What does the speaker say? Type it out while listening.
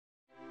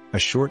A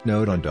short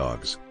note on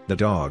dogs. The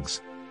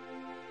dogs.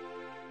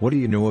 What do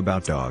you know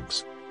about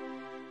dogs?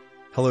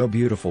 Hello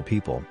beautiful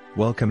people,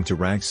 welcome to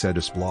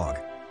Ragsedis blog.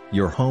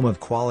 Your home of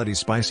quality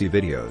spicy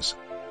videos.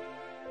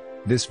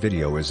 This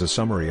video is a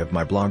summary of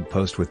my blog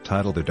post with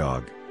title The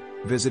Dog.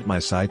 Visit my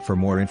site for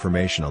more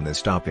information on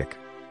this topic.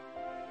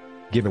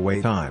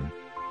 Giveaway time.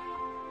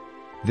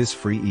 This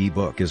free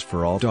ebook is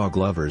for all dog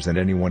lovers and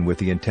anyone with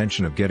the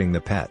intention of getting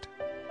the pet.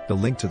 The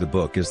link to the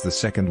book is the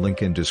second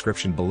link in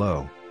description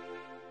below.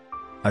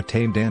 A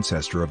tamed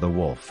ancestor of the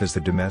wolf is the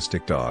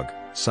domestic dog,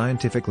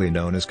 scientifically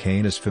known as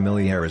Canis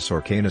familiaris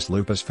or Canis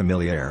lupus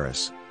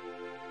familiaris.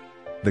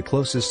 The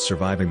closest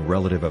surviving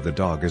relative of the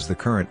dog is the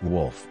current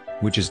wolf,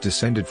 which is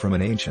descended from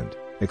an ancient,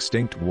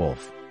 extinct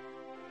wolf.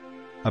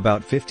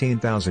 About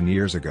 15,000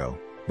 years ago,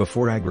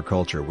 before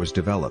agriculture was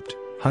developed,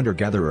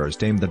 hunter-gatherers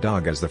tamed the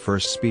dog as the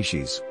first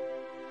species.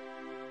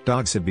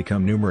 Dogs have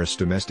become numerous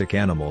domestic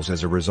animals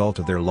as a result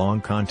of their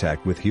long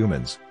contact with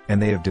humans,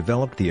 and they have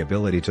developed the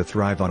ability to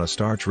thrive on a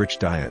starch-rich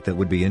diet that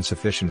would be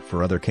insufficient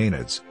for other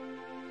canids.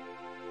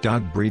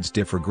 Dog breeds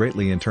differ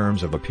greatly in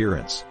terms of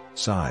appearance,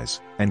 size,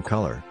 and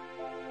color.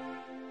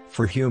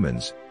 For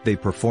humans, they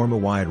perform a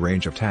wide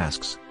range of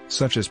tasks,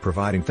 such as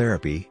providing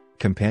therapy,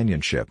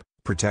 companionship,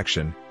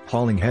 protection,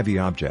 hauling heavy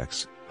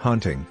objects,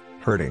 hunting,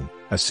 herding,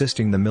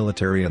 assisting the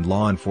military and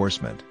law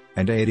enforcement,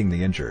 and aiding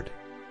the injured.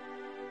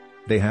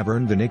 They have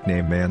earned the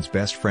nickname man's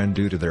best friend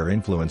due to their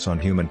influence on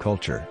human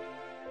culture.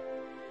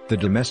 The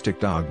domestic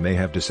dog may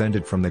have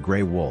descended from the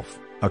gray wolf,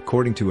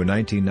 according to a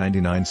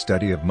 1999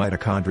 study of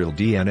mitochondrial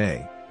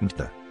DNA,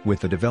 with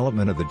the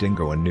development of the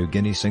dingo and New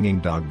Guinea singing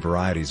dog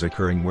varieties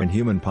occurring when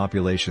human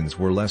populations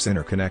were less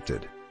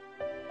interconnected.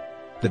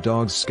 The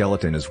dog's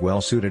skeleton is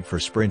well suited for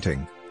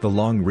sprinting, the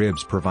long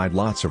ribs provide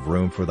lots of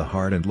room for the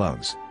heart and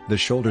lungs, the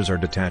shoulders are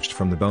detached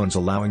from the bones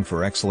allowing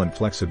for excellent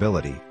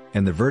flexibility,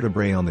 and the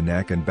vertebrae on the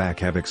neck and back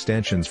have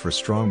extensions for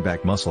strong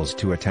back muscles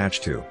to attach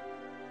to.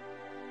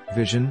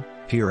 Vision,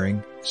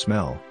 hearing,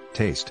 smell,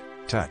 taste,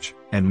 touch,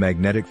 and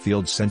magnetic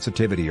field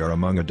sensitivity are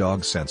among a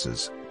dog's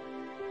senses.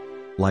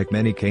 Like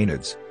many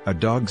canids, a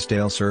dog's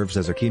tail serves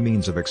as a key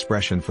means of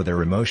expression for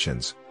their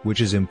emotions,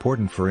 which is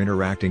important for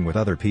interacting with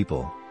other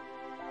people.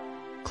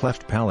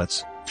 Cleft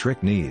palates,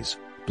 trick knees,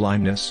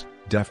 blindness,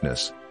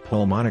 deafness,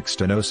 pulmonic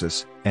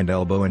stenosis, and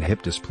elbow and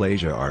hip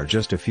dysplasia are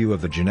just a few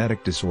of the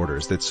genetic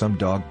disorders that some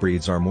dog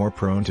breeds are more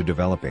prone to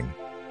developing.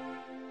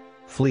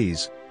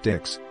 Fleas,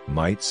 ticks,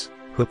 mites,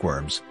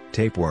 hookworms,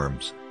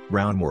 tapeworms,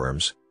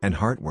 roundworms, and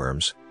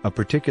heartworms, a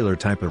particular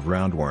type of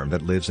roundworm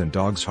that lives in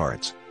dogs'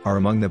 hearts, are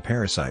among the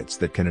parasites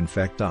that can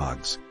infect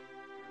dogs.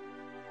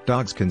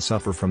 Dogs can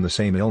suffer from the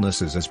same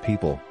illnesses as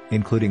people,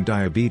 including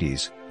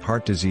diabetes,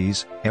 heart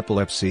disease,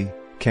 epilepsy,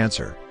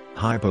 cancer,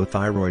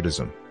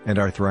 hypothyroidism, and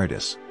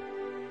arthritis.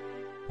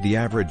 The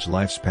average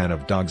lifespan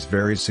of dogs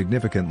varies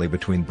significantly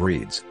between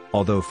breeds,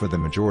 although for the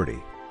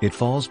majority, it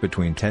falls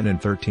between 10 and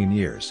 13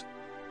 years.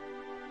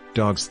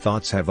 Dogs'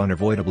 thoughts have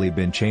unavoidably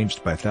been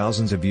changed by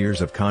thousands of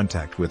years of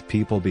contact with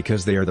people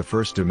because they are the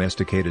first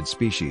domesticated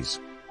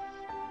species.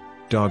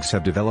 Dogs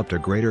have developed a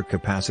greater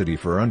capacity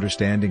for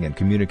understanding and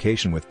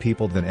communication with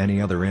people than any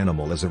other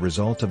animal as a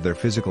result of their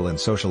physical and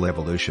social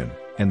evolution,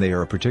 and they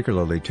are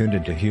particularly tuned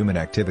into human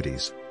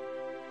activities.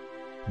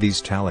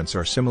 These talents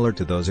are similar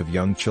to those of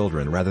young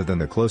children rather than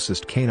the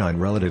closest canine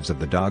relatives of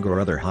the dog or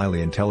other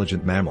highly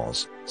intelligent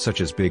mammals,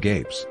 such as big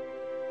apes.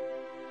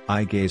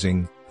 Eye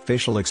gazing,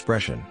 facial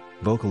expression,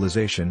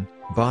 vocalization,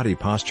 body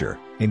posture,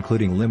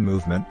 including limb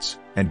movements,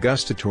 and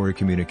gustatory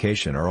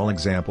communication are all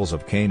examples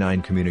of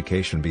canine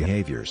communication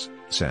behaviors,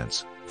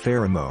 sense,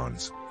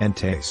 pheromones, and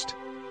taste.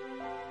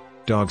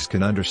 Dogs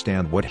can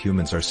understand what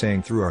humans are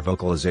saying through our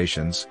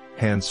vocalizations,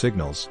 hand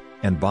signals,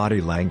 and body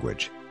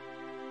language.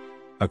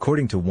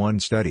 According to one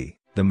study,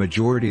 the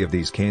majority of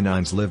these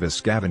canines live as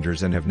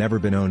scavengers and have never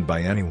been owned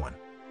by anyone.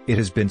 It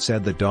has been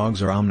said that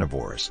dogs are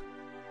omnivores.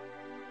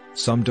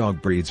 Some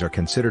dog breeds are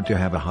considered to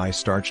have a high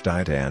starch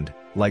diet and,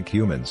 like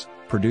humans,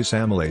 produce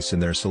amylase in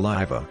their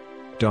saliva.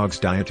 Dogs'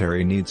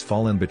 dietary needs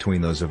fall in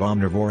between those of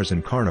omnivores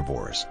and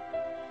carnivores.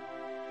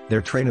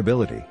 Their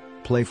trainability,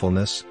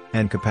 playfulness,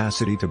 and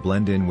capacity to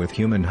blend in with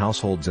human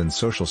households and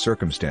social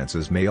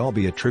circumstances may all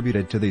be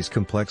attributed to these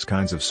complex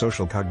kinds of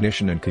social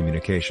cognition and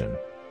communication.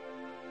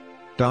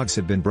 Dogs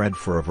have been bred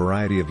for a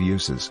variety of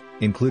uses,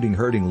 including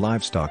herding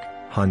livestock,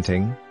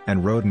 hunting,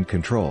 and rodent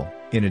control,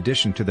 in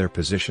addition to their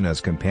position as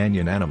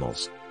companion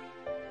animals.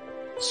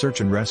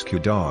 Search and rescue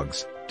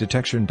dogs,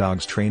 detection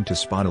dogs trained to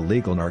spot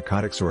illegal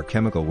narcotics or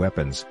chemical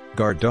weapons,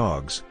 guard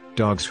dogs,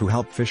 dogs who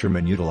help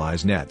fishermen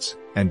utilize nets,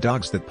 and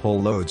dogs that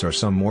pull loads are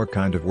some more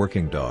kind of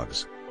working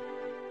dogs.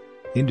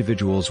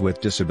 Individuals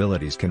with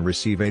disabilities can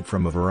receive aid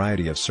from a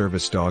variety of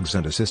service dogs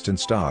and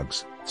assistance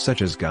dogs,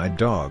 such as guide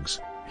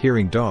dogs,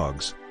 hearing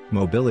dogs,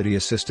 mobility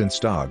assistance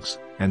dogs,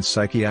 and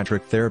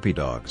psychiatric therapy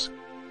dogs.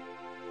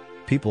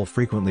 People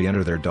frequently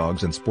enter their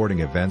dogs in sporting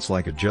events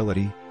like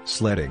agility,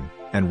 sledding,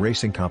 and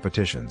racing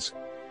competitions.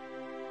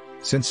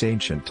 Since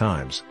ancient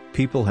times,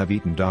 people have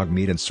eaten dog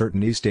meat in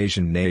certain East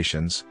Asian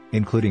nations,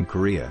 including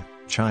Korea,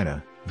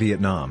 China,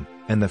 Vietnam,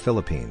 and the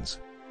Philippines.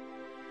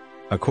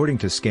 According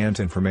to scant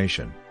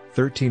information,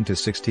 13 to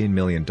 16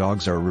 million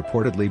dogs are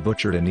reportedly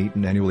butchered and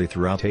eaten annually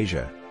throughout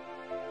Asia.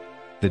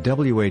 The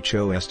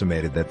WHO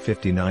estimated that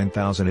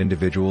 59,000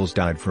 individuals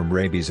died from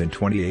rabies in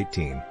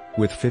 2018,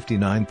 with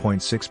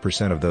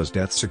 59.6% of those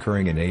deaths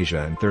occurring in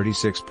Asia and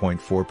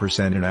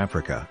 36.4% in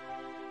Africa.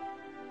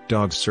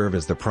 Dogs serve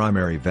as the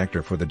primary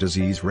vector for the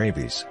disease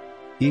rabies.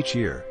 Each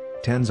year,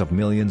 tens of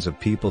millions of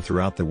people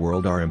throughout the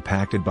world are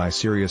impacted by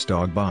serious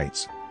dog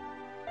bites.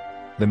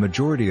 The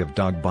majority of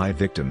dog bite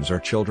victims are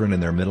children in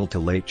their middle to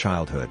late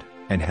childhood,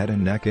 and head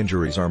and neck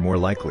injuries are more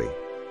likely.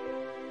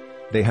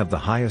 They have the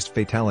highest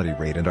fatality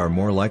rate and are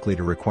more likely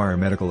to require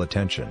medical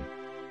attention.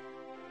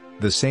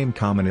 The same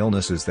common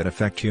illnesses that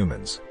affect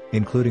humans,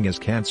 including as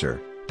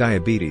cancer,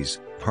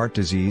 diabetes, heart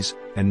disease,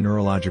 and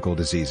neurological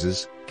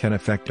diseases, can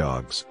affect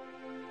dogs.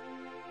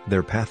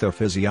 Their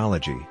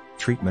pathophysiology,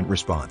 treatment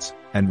response,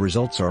 and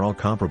results are all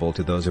comparable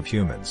to those of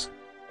humans.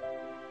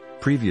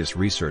 Previous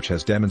research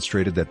has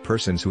demonstrated that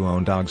persons who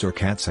own dogs or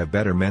cats have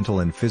better mental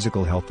and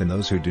physical health than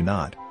those who do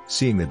not,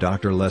 seeing the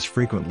doctor less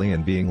frequently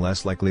and being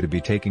less likely to be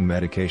taking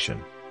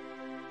medication.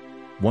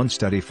 One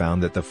study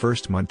found that the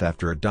first month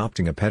after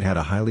adopting a pet had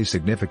a highly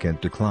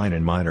significant decline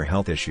in minor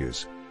health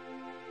issues.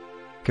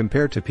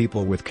 Compared to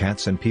people with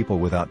cats and people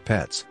without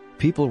pets,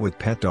 people with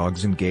pet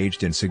dogs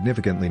engaged in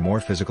significantly more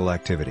physical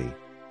activity.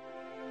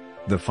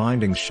 The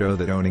findings show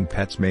that owning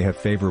pets may have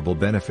favorable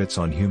benefits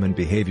on human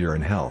behavior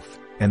and health,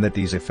 and that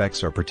these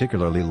effects are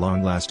particularly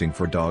long-lasting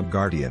for dog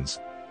guardians.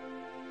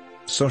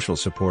 Social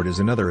support is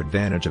another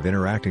advantage of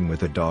interacting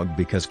with a dog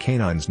because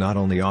canines not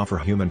only offer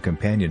human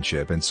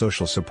companionship and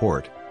social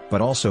support, but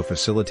also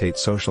facilitate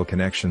social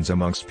connections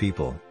amongst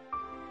people.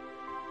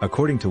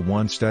 According to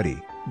one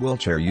study,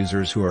 wheelchair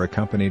users who are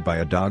accompanied by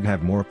a dog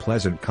have more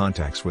pleasant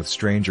contacts with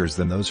strangers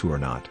than those who are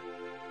not.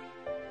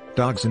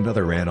 Dogs and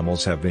other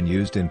animals have been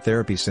used in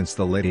therapy since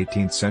the late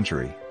 18th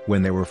century,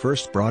 when they were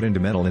first brought into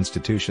mental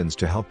institutions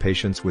to help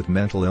patients with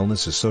mental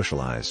illnesses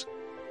socialize.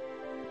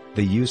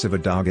 The use of a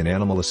dog in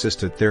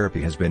animal-assisted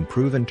therapy has been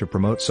proven to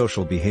promote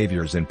social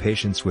behaviors in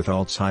patients with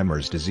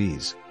Alzheimer's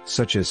disease,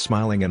 such as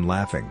smiling and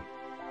laughing.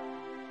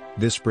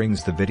 This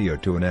brings the video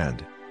to an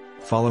end.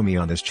 Follow me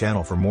on this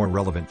channel for more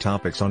relevant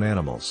topics on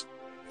animals.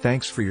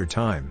 Thanks for your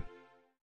time.